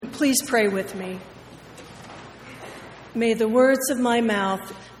Please pray with me. May the words of my mouth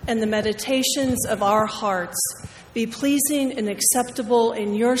and the meditations of our hearts be pleasing and acceptable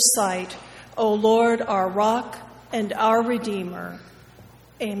in your sight, O Lord, our rock and our Redeemer.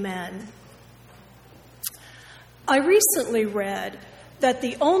 Amen. I recently read that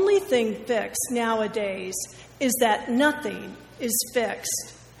the only thing fixed nowadays is that nothing is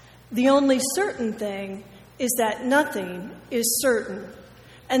fixed. The only certain thing is that nothing is certain.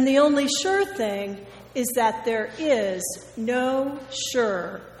 And the only sure thing is that there is no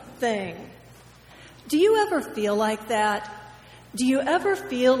sure thing. Do you ever feel like that? Do you ever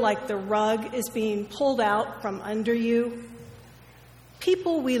feel like the rug is being pulled out from under you?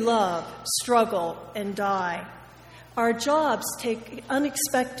 People we love struggle and die. Our jobs take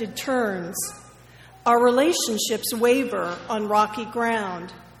unexpected turns. Our relationships waver on rocky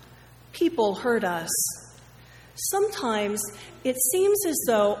ground. People hurt us. Sometimes it seems as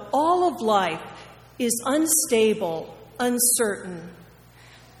though all of life is unstable, uncertain.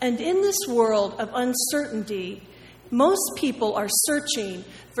 And in this world of uncertainty, most people are searching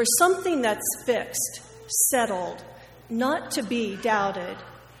for something that's fixed, settled, not to be doubted,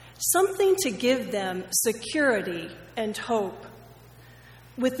 something to give them security and hope.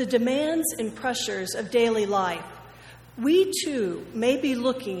 With the demands and pressures of daily life, we too may be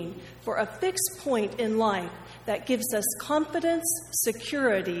looking for a fixed point in life that gives us confidence,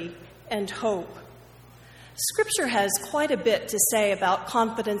 security, and hope. Scripture has quite a bit to say about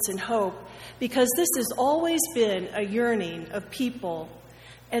confidence and hope because this has always been a yearning of people.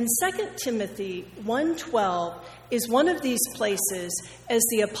 And 2 Timothy 1:12 is one of these places, as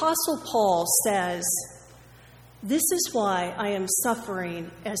the Apostle Paul says, "This is why I am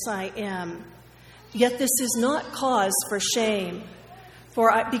suffering as I am. Yet this is not cause for shame,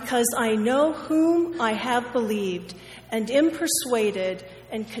 because I know whom I have believed and am persuaded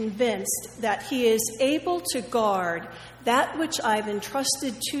and convinced that he is able to guard that which I've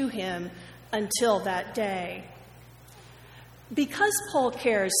entrusted to him until that day." Because Paul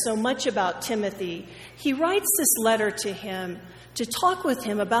cares so much about Timothy, he writes this letter to him to talk with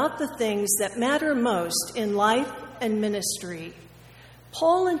him about the things that matter most in life and ministry.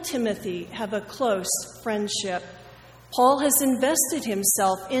 Paul and Timothy have a close friendship. Paul has invested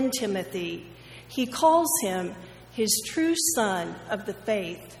himself in Timothy. He calls him his true son of the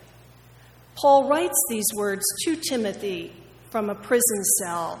faith. Paul writes these words to Timothy from a prison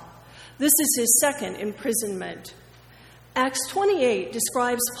cell. This is his second imprisonment. Acts 28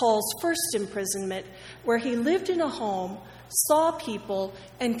 describes Paul's first imprisonment, where he lived in a home, saw people,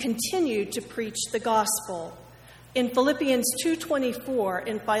 and continued to preach the gospel. In Philippians 2:24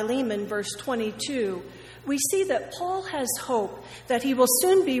 and Philemon verse 22, we see that Paul has hope that he will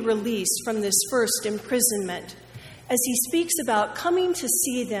soon be released from this first imprisonment, as he speaks about coming to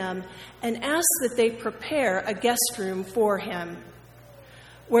see them and asks that they prepare a guest room for him.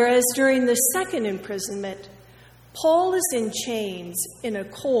 Whereas during the second imprisonment, Paul is in chains in a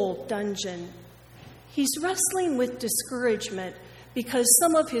cold dungeon. He's wrestling with discouragement because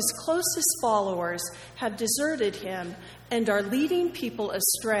some of his closest followers have deserted him and are leading people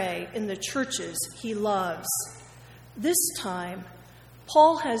astray in the churches he loves. This time,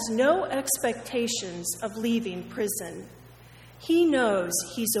 Paul has no expectations of leaving prison. He knows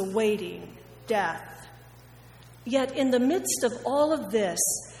he's awaiting death. Yet in the midst of all of this,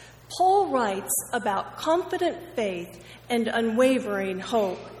 Paul writes about confident faith and unwavering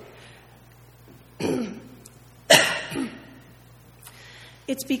hope.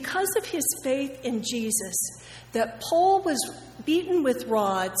 It's because of his faith in Jesus that Paul was beaten with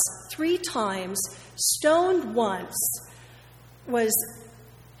rods 3 times, stoned once, was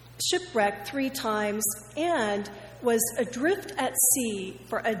shipwrecked 3 times, and was adrift at sea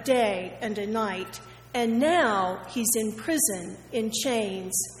for a day and a night. And now he's in prison, in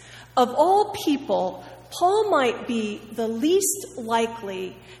chains. Of all people, Paul might be the least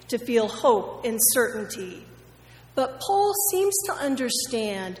likely to feel hope and certainty. But Paul seems to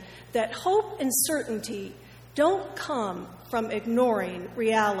understand that hope and certainty don't come from ignoring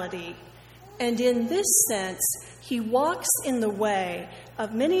reality. And in this sense, he walks in the way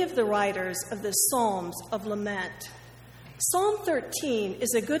of many of the writers of the Psalms of Lament. Psalm 13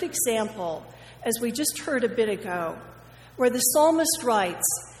 is a good example, as we just heard a bit ago, where the psalmist writes,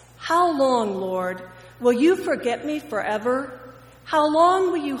 "How long, Lord, will you forget me forever? How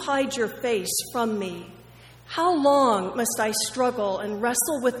long will you hide your face from me? How long must I struggle and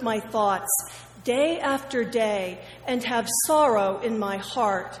wrestle with my thoughts day after day and have sorrow in my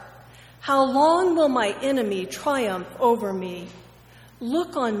heart? How long will my enemy triumph over me?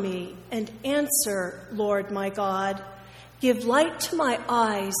 Look on me and answer, Lord my God. Give light to my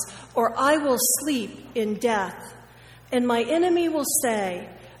eyes, or I will sleep in death. And my enemy will say,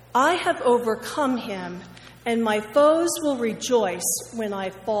 I have overcome him, and my foes will rejoice when I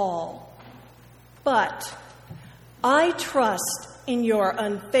fall. But I trust in your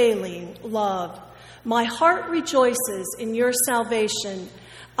unfailing love. My heart rejoices in your salvation.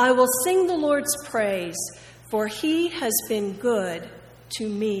 I will sing the Lord's praise, for he has been good to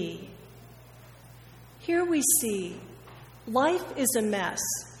me. Here we see life is a mess.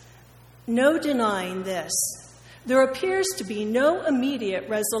 No denying this. There appears to be no immediate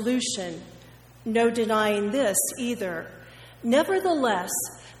resolution. No denying this either. Nevertheless,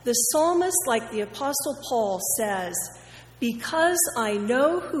 the psalmist, like the Apostle Paul, says, because I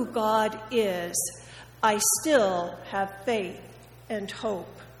know who God is, I still have faith and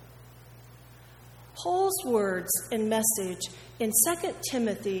hope. Paul's words and message in 2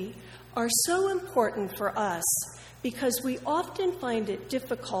 Timothy are so important for us because we often find it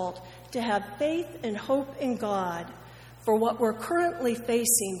difficult to have faith and hope in God for what we're currently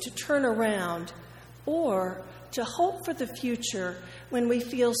facing to turn around, or to hope for the future when we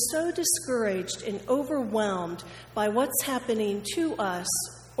feel so discouraged and overwhelmed by what's happening to us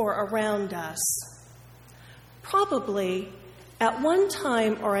or around us. Probably, at one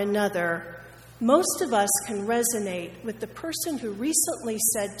time or another, most of us can resonate with the person who recently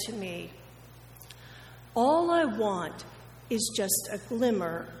said to me, all I want is just a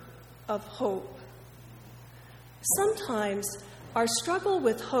glimmer of hope. Sometimes our struggle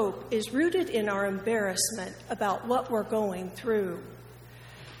with hope is rooted in our embarrassment about what we're going through.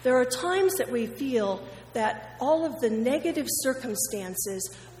 There are times that we feel that all of the negative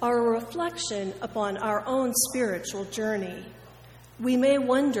circumstances are a reflection upon our own spiritual journey. We may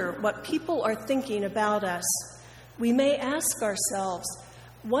wonder what people are thinking about us. We may ask ourselves,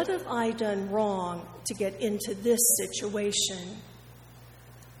 what have I done wrong to get into this situation?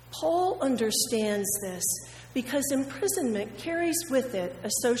 Paul understands this because imprisonment carries with it a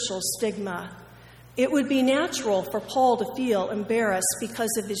social stigma. It would be natural for Paul to feel embarrassed because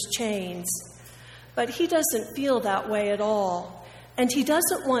of his chains, but he doesn't feel that way at all, and he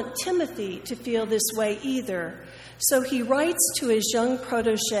doesn't want Timothy to feel this way either. So he writes to his young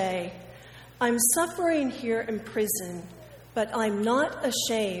protege, I'm suffering here in prison, but I'm not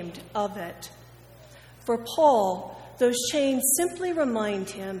ashamed of it. For Paul, those chains simply remind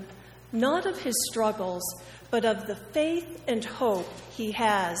him not of his struggles, but of the faith and hope he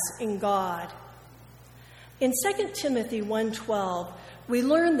has in God. In 2 Timothy 1:12, we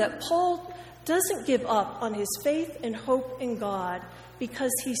learn that Paul doesn't give up on his faith and hope in God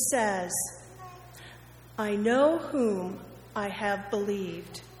because he says, I know whom I have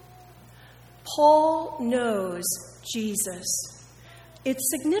believed. Paul knows Jesus.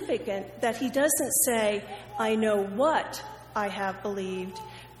 It's significant that he doesn't say, I know what I have believed,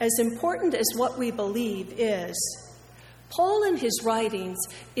 as important as what we believe is. Paul in his writings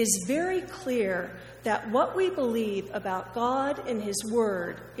is very clear that what we believe about God and his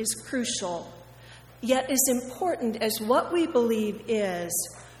word is crucial. Yet as important as what we believe is,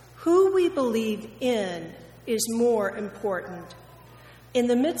 who we believe in is more important. In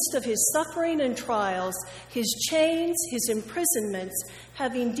the midst of his suffering and trials, his chains, his imprisonments,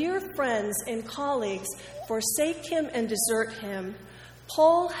 having dear friends and colleagues forsake him and desert him,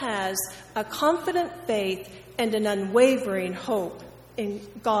 Paul has a confident faith and an unwavering hope in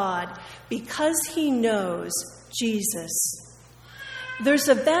God because he knows Jesus. There's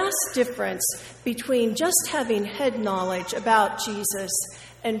a vast difference between just having head knowledge about Jesus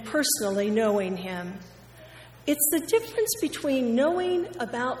and personally knowing him. It's the difference between knowing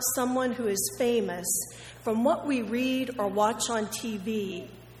about someone who is famous from what we read or watch on TV,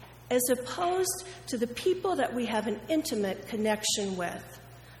 as opposed to the people that we have an intimate connection with,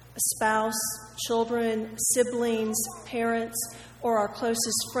 a spouse, children, siblings, parents, or our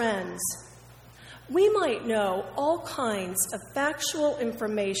closest friends. We might know all kinds of factual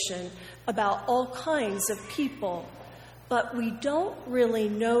information about all kinds of people, but we don't really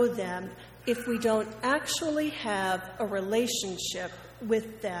know them if we don't actually have a relationship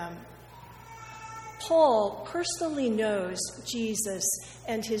with them. Paul personally knows Jesus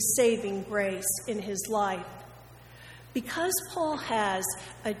and his saving grace in his life. Because Paul has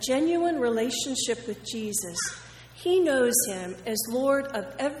a genuine relationship with Jesus, he knows him as Lord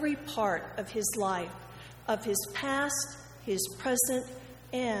of every part of his life, of his past, his present,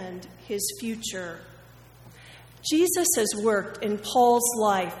 and his future. Jesus has worked in Paul's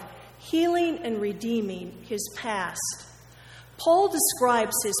life, healing and redeeming his past. Paul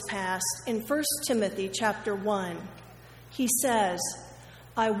describes his past in 1 Timothy chapter 1. He says,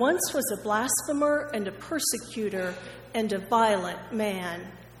 I once was a blasphemer and a persecutor and a violent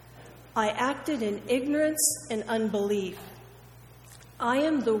man. I acted in ignorance and unbelief. I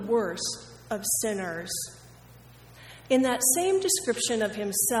am the worst of sinners." In that same description of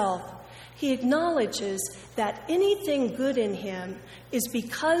himself, he acknowledges that anything good in him is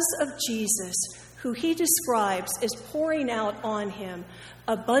because of Jesus, who he describes as pouring out on him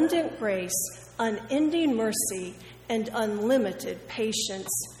abundant grace, unending mercy, and unlimited patience,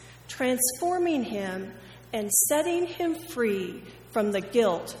 transforming him and setting him free from the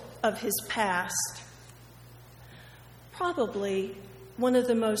guilt of his past. Probably one of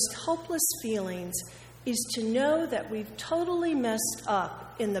the most helpless feelings is to know that we've totally messed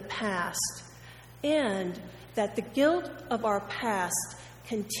up in the past and that the guilt of our past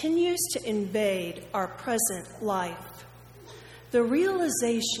continues to invade our present life. The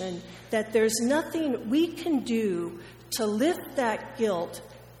realization that there's nothing we can do to lift that guilt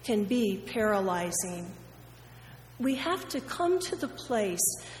can be paralyzing. We have to come to the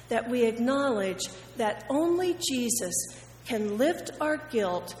place that we acknowledge that only Jesus can lift our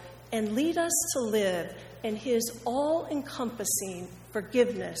guilt and lead us to live in his all-encompassing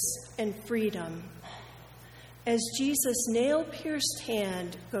forgiveness and freedom. As Jesus' nail-pierced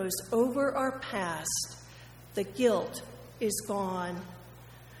hand goes over our past, the guilt is gone.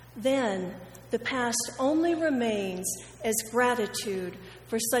 Then the past only remains as gratitude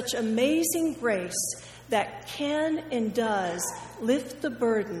for such amazing grace that can and does lift the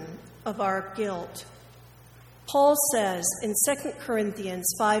burden of our guilt. Paul says in 2 Corinthians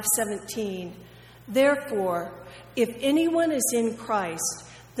 5:17, "Therefore, if anyone is in Christ,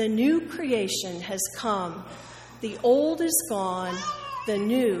 the new creation has come. The old is gone, the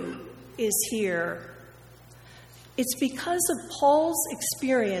new is here." It's because of Paul's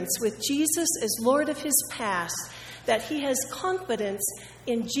experience with Jesus as Lord of his past that he has confidence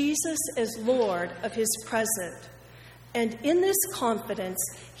in Jesus as Lord of his present. And in this confidence,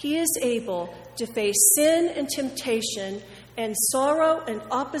 he is able to face sin and temptation and sorrow and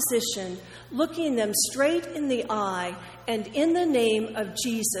opposition, looking them straight in the eye, and in the name of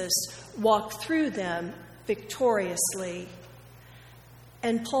Jesus, walk through them victoriously.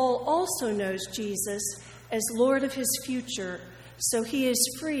 And Paul also knows Jesus as Lord of his future, so he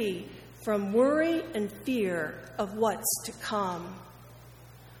is free from worry and fear of what's to come.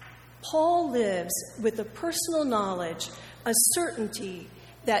 Paul lives with a personal knowledge, a certainty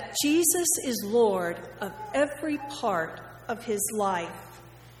that Jesus is Lord of every part of his life.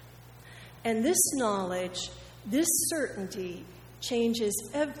 And this knowledge, this certainty, changes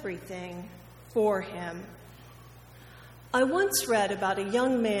everything for him. I once read about a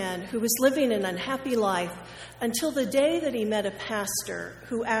young man who was living an unhappy life until the day that he met a pastor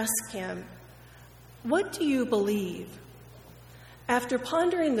who asked him, "What do you believe?" After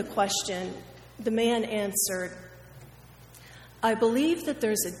pondering the question, the man answered, "I believe that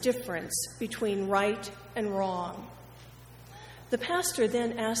there's a difference between right and wrong." The pastor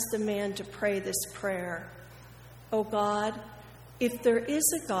then asked the man to pray this prayer: "Oh God, if there is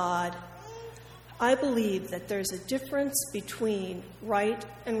a God, I believe that there's a difference between right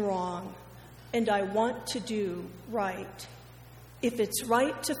and wrong, and I want to do right. If it's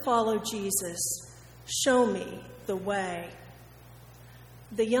right to follow Jesus, show me the way."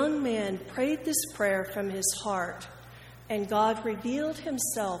 The young man prayed this prayer from his heart, and God revealed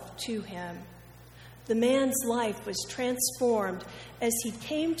himself to him. The man's life was transformed as he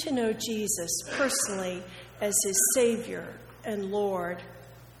came to know Jesus personally as his Savior and Lord.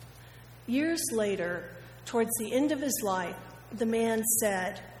 Years later, towards the end of his life, the man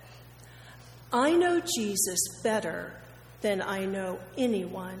said, "I know Jesus better than I know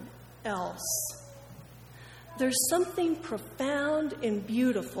anyone else." There's something profound and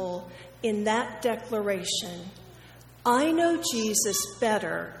beautiful in that declaration. I know Jesus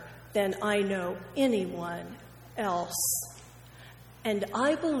better than I know anyone else. And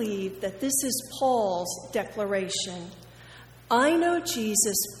I believe that this is Paul's declaration. I know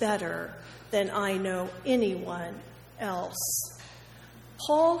Jesus better than I know anyone else.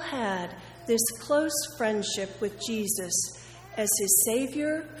 Paul had this close friendship with Jesus as his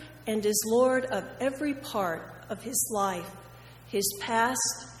Savior and as Lord of every part of his life, his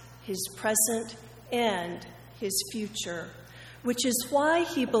past, his present, and his future, which is why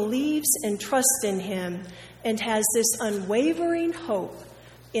he believes and trusts in him and has this unwavering hope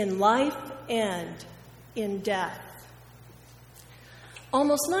in life and in death.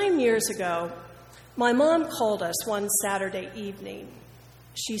 Almost 9 years ago, my mom called us one Saturday evening.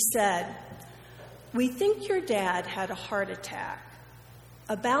 She said, "We think your dad had a heart attack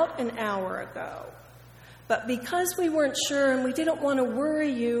about an hour ago. But because we weren't sure and we didn't want to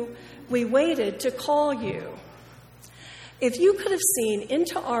worry you, we waited to call you." If you could have seen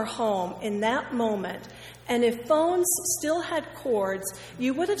into our home in that moment, and if phones still had cords,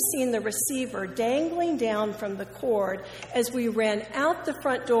 you would have seen the receiver dangling down from the cord as we ran out the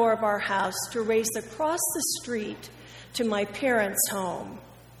front door of our house to race across the street to my parents' home.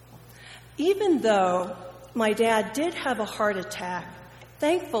 Even though my dad did have a heart attack,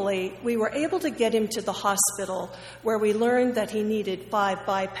 thankfully, we were able to get him to the hospital where we learned that he needed 5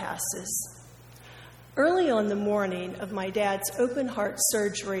 bypasses. Early on the morning of my dad's open heart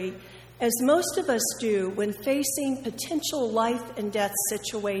surgery, as most of us do when facing potential life and death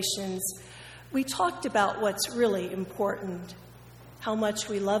situations, we talked about what's really important, how much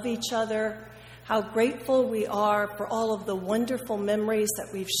we love each other, how grateful we are for all of the wonderful memories that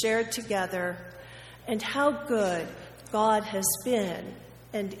we've shared together, and how good God has been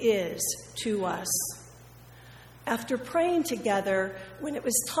and is to us. After praying together, when it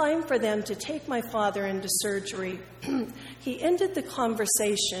was time for them to take my father into surgery, he ended the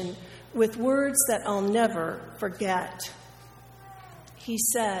conversation with words that I'll never forget. He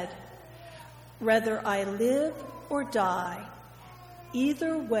said, "Whether I live or die,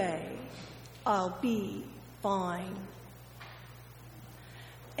 either way, I'll be fine."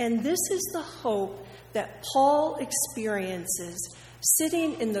 And this is the hope that Paul experiences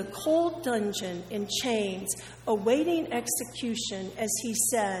sitting in the cold dungeon in chains, awaiting execution, as he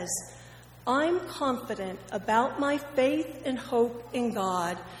says, "I'm confident about my faith and hope in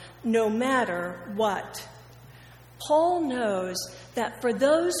God, no matter what." Paul knows that for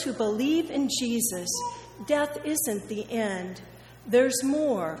those who believe in Jesus, death isn't the end. There's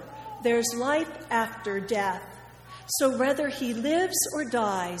more. There's life after death. So whether he lives or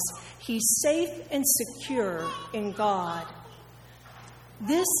dies, he's safe and secure in God.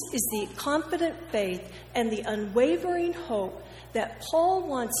 This is the confident faith and the unwavering hope that Paul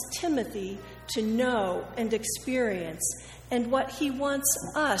wants Timothy to know and experience, and what he wants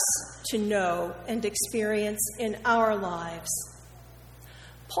us to know and experience in our lives.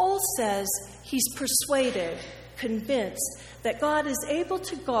 Paul says he's persuaded, convinced that God is able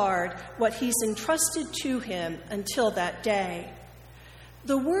to guard what he's entrusted to him until that day.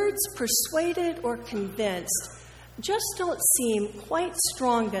 The words persuaded or convinced just don't seem quite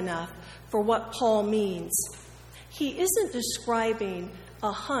strong enough for what Paul means. He isn't describing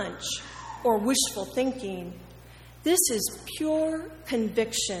a hunch or wishful thinking. This is pure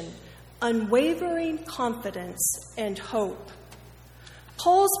conviction, unwavering confidence, and hope.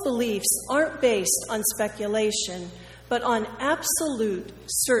 Paul's beliefs aren't based on speculation, but on absolute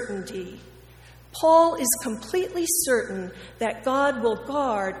certainty. Paul is completely certain that God will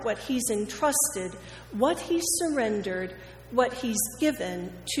guard what he's entrusted, what he's surrendered, what he's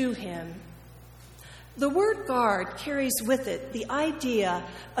given to him. The word guard carries with it the idea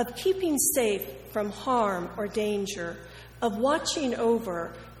of keeping safe from harm or danger, of watching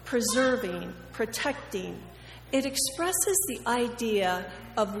over, preserving, protecting. It expresses the idea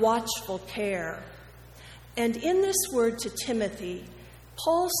of watchful care. And in this word to Timothy,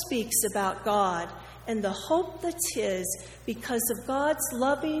 Paul speaks about God and the hope that's his because of God's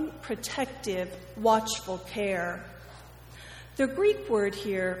loving, protective, watchful care. The Greek word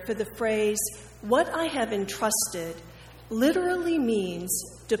here for the phrase, "what I have entrusted," literally means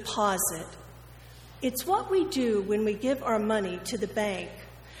deposit. It's what we do when we give our money to the bank.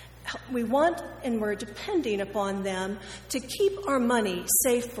 We want and we're depending upon them to keep our money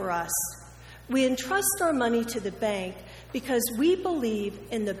safe for us. We entrust our money to the bank because we believe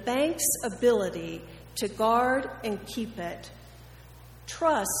in the bank's ability to guard and keep it.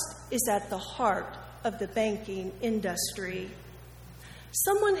 Trust is at the heart of the banking industry.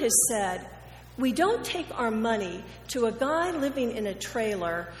 Someone has said, we don't take our money to a guy living in a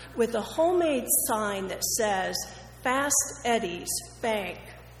trailer with a homemade sign that says, "Fast Eddie's Bank."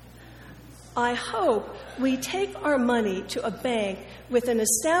 I hope we take our money to a bank with an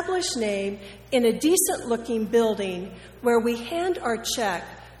established name in a decent-looking building where we hand our check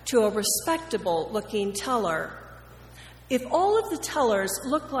to a respectable-looking teller. If all of the tellers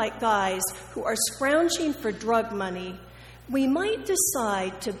look like guys who are scrounging for drug money, we might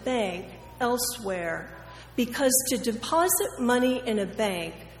decide to bank elsewhere, because to deposit money in a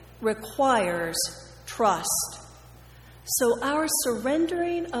bank requires trust. So our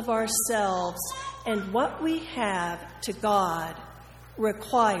surrendering of ourselves and what we have to God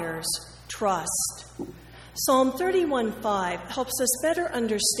requires trust. Psalm 31:5 helps us better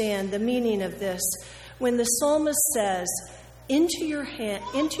understand the meaning of this when the psalmist says, into your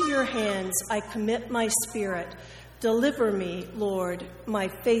hands I commit my spirit. Deliver me, Lord, my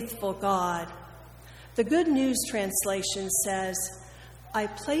faithful God. The Good News translation says, I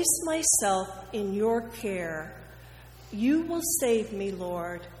place myself in your care. You will save me,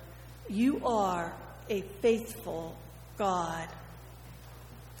 Lord. You are a faithful God.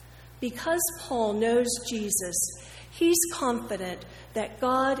 Because Paul knows Jesus, he's confident that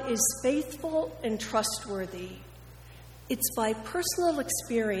God is faithful and trustworthy. It's by personal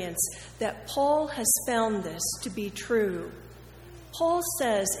experience that Paul has found this to be true. Paul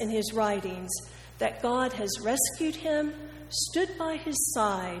says in his writings that God has rescued him, stood by his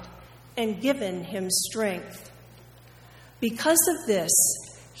side, and given him strength. Because of this,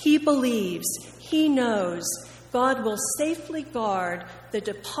 he believes, he knows God will safely guard the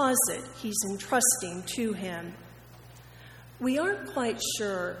deposit he's entrusting to him. We aren't quite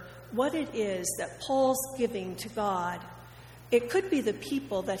sure what it is that Paul's giving to God. It could be the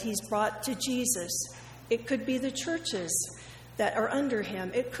people that he's brought to Jesus. It could be the churches that are under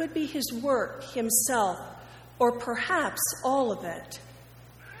him. It could be his work himself, or perhaps all of it.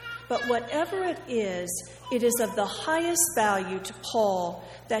 But whatever it is of the highest value to Paul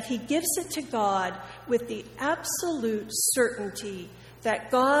that he gives it to God with the absolute certainty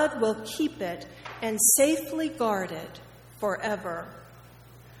that God will keep it and safely guard it forever.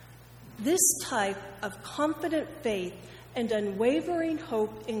 This type of confident faith and unwavering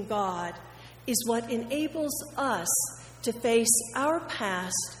hope in God is what enables us to face our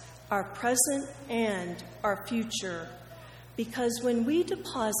past, our present, and our future. Because when we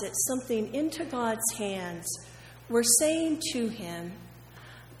deposit something into God's hands, we're saying to him,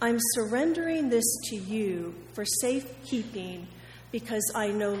 I'm surrendering this to you for safekeeping because I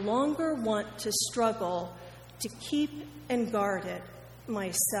no longer want to struggle to keep and guard it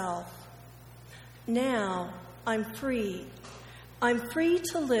myself. Now I'm free. I'm free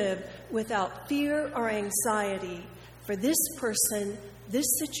to live without fear or anxiety for this person, this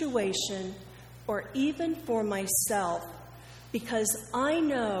situation, or even for myself, because I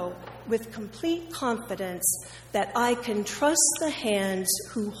know with complete confidence that I can trust the hands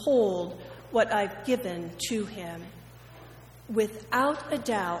who hold what I've given to him. Without a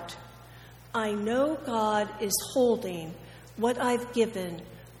doubt, I know God is holding what I've given,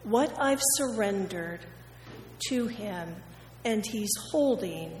 what I've surrendered to him, and he's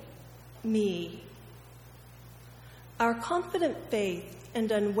holding me. Our confident faith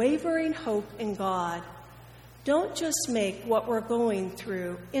and unwavering hope in God don't just make what we're going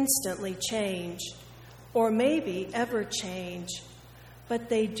through instantly change, or maybe ever change, but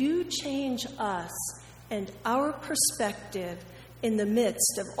they do change us and our perspective in the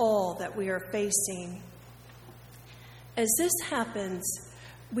midst of all that we are facing. As this happens,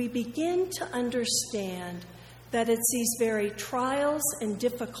 we begin to understand that it's these very trials and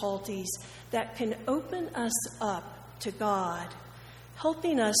difficulties that can open us up to God,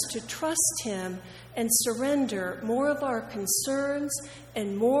 helping us to trust him and surrender more of our concerns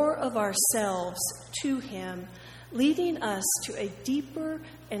and more of ourselves to him, leading us to a deeper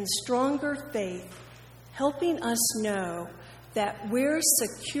and stronger faith, helping us know that we're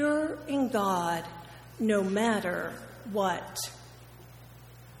secure in God no matter what.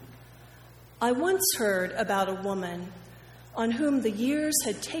 I once heard about a woman on whom the years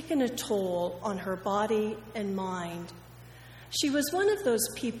had taken a toll on her body and mind. She was one of those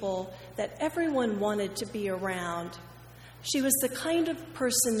people that everyone wanted to be around. She was the kind of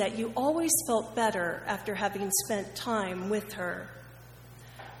person that you always felt better after having spent time with her.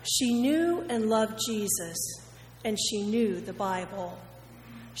 She knew and loved Jesus, and she knew the Bible.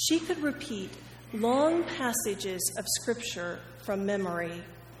 She could repeat long passages of Scripture from memory.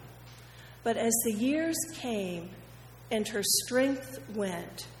 But as the years came and her strength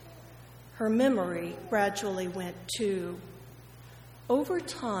went, her memory gradually went too. Over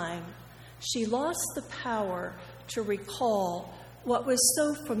time, she lost the power to recall what was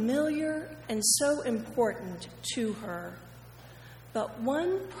so familiar and so important to her. But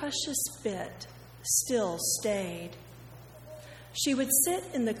one precious bit still stayed. She would sit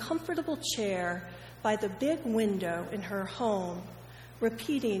in the comfortable chair by the big window in her home,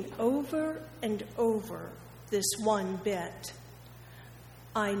 repeating over and over this one bit.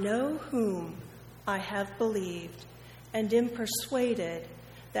 I know whom I have believed, and am persuaded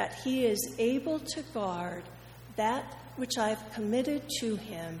that he is able to guard that which I've committed to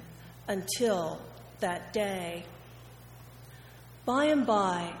him until that day. By and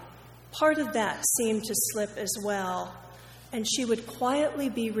by, part of that seemed to slip as well, and she would quietly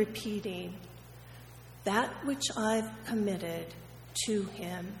be repeating, that which I've committed to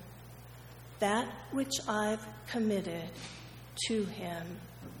him, that which I've committed to him.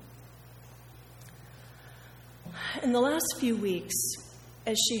 In the last few weeks,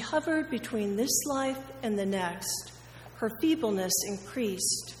 as she hovered between this life and the next, her feebleness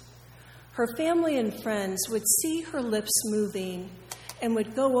increased. her family and friends would see her lips moving and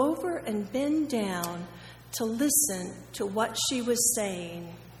would go over and bend down to listen to what she was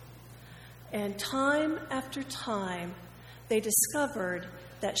saying. And time after time, they discovered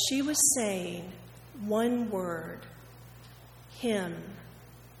that she was saying one word: him,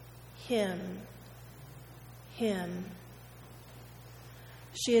 him, him.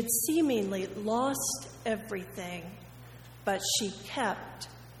 She had seemingly lost everything, but she kept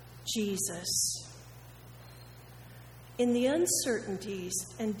Jesus. In the uncertainties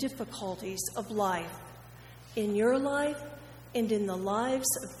and difficulties of life, in your life and in the lives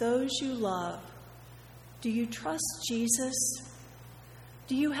of those you love, do you trust Jesus?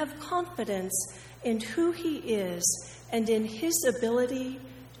 Do you have confidence in who he is and in his ability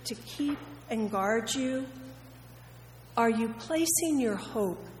to keep and guard you? Are you placing your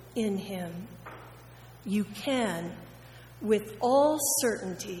hope in him? You can. With all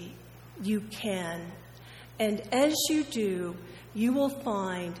certainty, you can. And as you do, you will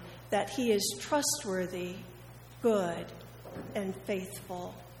find that he is trustworthy, good, and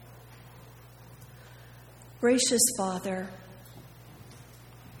faithful. Gracious Father,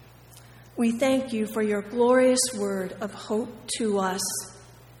 we thank you for your glorious word of hope to us.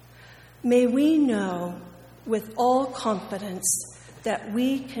 May we know with all confidence that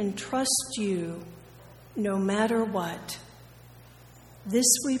we can trust you no matter what. This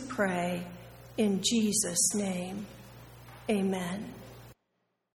we pray in Jesus' name. Amen.